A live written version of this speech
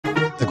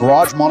The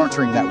garage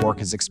monitoring network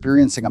is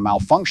experiencing a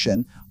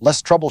malfunction.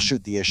 Let's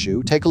troubleshoot the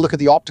issue. Take a look at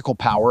the optical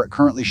power. It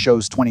currently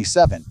shows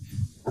 27.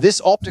 This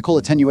optical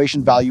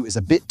attenuation value is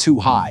a bit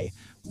too high.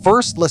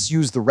 First, let's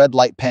use the red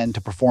light pen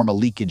to perform a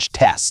leakage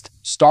test.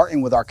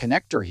 Starting with our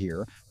connector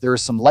here, there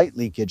is some light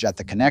leakage at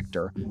the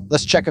connector.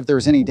 Let's check if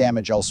there's any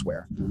damage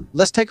elsewhere.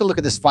 Let's take a look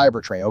at this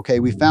fiber tray. Okay,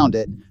 we found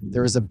it.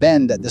 There is a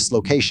bend at this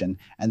location,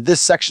 and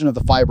this section of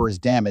the fiber is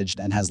damaged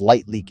and has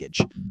light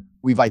leakage.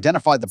 We've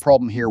identified the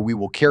problem here. We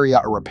will carry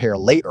out a repair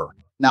later.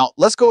 Now,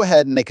 let's go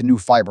ahead and make a new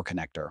fiber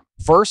connector.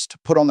 First,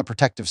 put on the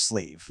protective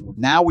sleeve.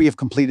 Now we have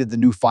completed the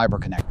new fiber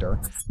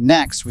connector.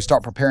 Next, we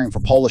start preparing for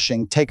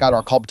polishing. Take out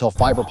our COBTEL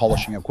fiber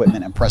polishing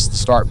equipment and press the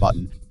start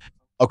button.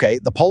 Okay,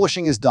 the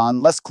polishing is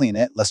done. Let's clean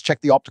it. Let's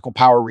check the optical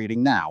power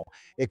reading now.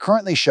 It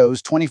currently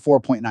shows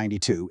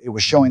 24.92. It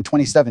was showing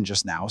 27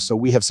 just now, so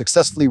we have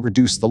successfully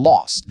reduced the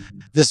loss.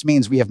 This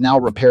means we have now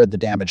repaired the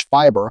damaged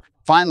fiber.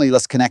 Finally,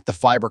 let's connect the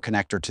fiber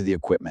connector to the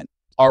equipment.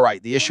 All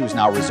right, the issue is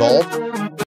now resolved.